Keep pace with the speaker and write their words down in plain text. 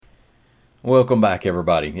Welcome back,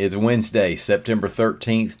 everybody. It's Wednesday, September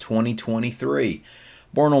 13th, 2023.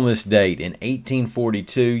 Born on this date in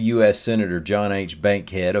 1842, U.S. Senator John H.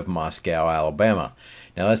 Bankhead of Moscow, Alabama.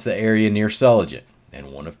 Now, that's the area near Sulligent,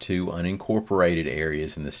 and one of two unincorporated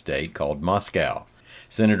areas in the state called Moscow.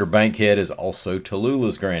 Senator Bankhead is also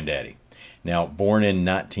Tallulah's granddaddy. Now, born in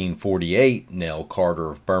 1948, Nell Carter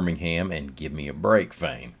of Birmingham and Give Me a Break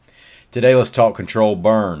fame. Today, let's talk controlled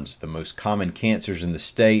burns, the most common cancers in the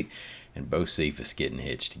state, and Bocephus getting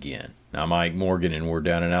hitched again. I'm Mike Morgan, and we're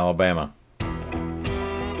down in Alabama.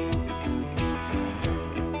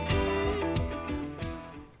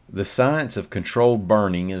 The science of controlled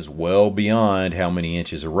burning is well beyond how many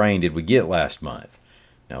inches of rain did we get last month.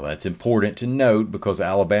 Now, that's important to note because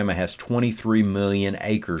Alabama has 23 million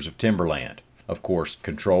acres of timberland. Of course,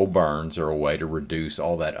 controlled burns are a way to reduce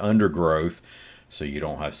all that undergrowth so you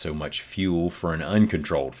don't have so much fuel for an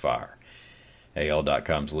uncontrolled fire.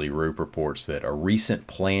 AL.com's Lee Roop reports that a recent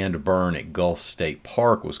planned burn at Gulf State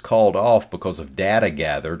Park was called off because of data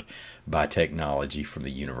gathered by technology from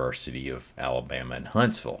the University of Alabama in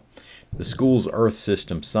Huntsville. The school's Earth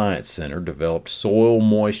System Science Center developed soil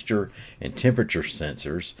moisture and temperature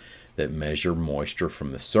sensors that measure moisture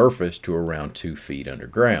from the surface to around 2 feet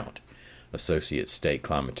underground. Associate State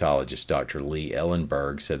Climatologist Dr. Lee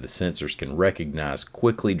Ellenberg said the sensors can recognize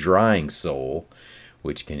quickly drying soil,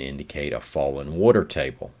 which can indicate a fallen water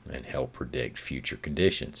table and help predict future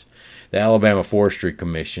conditions. The Alabama Forestry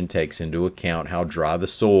Commission takes into account how dry the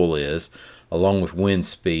soil is, along with wind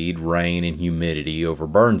speed, rain, and humidity over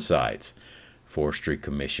burn sites. Forestry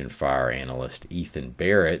Commission fire analyst Ethan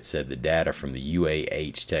Barrett said the data from the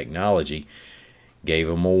UAH technology gave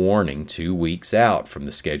him a warning 2 weeks out from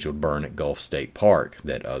the scheduled burn at Gulf State Park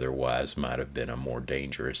that otherwise might have been a more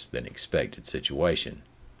dangerous than expected situation.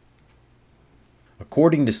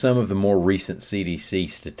 According to some of the more recent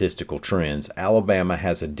CDC statistical trends, Alabama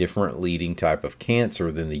has a different leading type of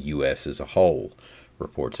cancer than the U.S. as a whole,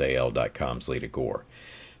 reports AL.com's Lita Gore.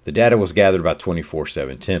 The data was gathered by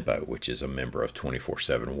 24/7 Tempo, which is a member of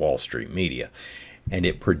 24/7 Wall Street Media, and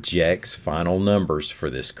it projects final numbers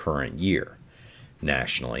for this current year.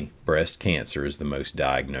 Nationally, breast cancer is the most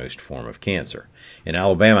diagnosed form of cancer. In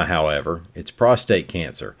Alabama, however, it's prostate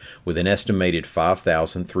cancer, with an estimated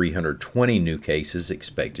 5,320 new cases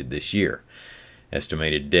expected this year.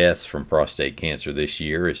 Estimated deaths from prostate cancer this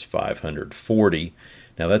year is 540.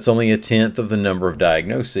 Now, that's only a tenth of the number of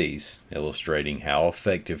diagnoses, illustrating how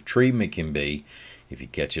effective treatment can be if you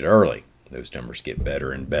catch it early. Those numbers get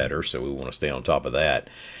better and better, so we want to stay on top of that.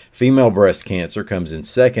 Female breast cancer comes in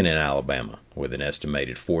second in Alabama, with an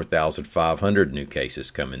estimated 4,500 new cases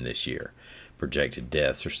coming this year. Projected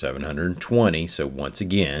deaths are 720, so once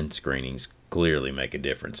again, screenings clearly make a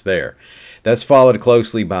difference there. That's followed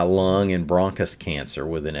closely by lung and bronchus cancer,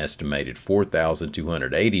 with an estimated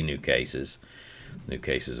 4,280 new cases. New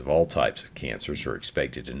cases of all types of cancers are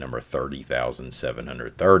expected to number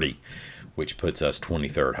 30,730, which puts us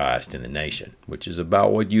 23rd highest in the nation, which is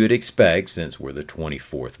about what you would expect since we're the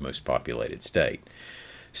 24th most populated state.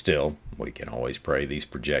 Still, we can always pray these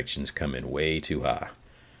projections come in way too high.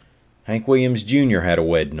 Hank Williams Jr. had a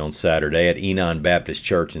wedding on Saturday at Enon Baptist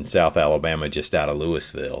Church in South Alabama, just out of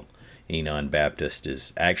Louisville. Enon Baptist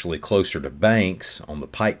is actually closer to Banks on the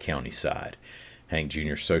Pike County side. Hank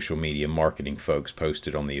Jr.'s social media marketing folks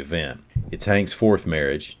posted on the event. It's Hank's fourth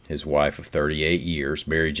marriage. His wife of 38 years,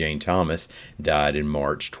 Mary Jane Thomas, died in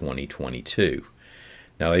March 2022.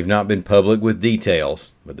 Now, they've not been public with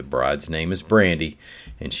details, but the bride's name is Brandy,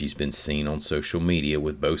 and she's been seen on social media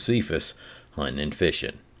with Bocephus hunting and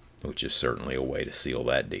fishing, which is certainly a way to seal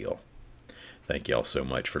that deal. Thank y'all so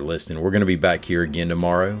much for listening. We're going to be back here again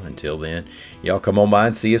tomorrow. Until then, y'all come on by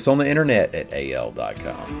and see us on the internet at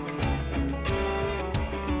al.com.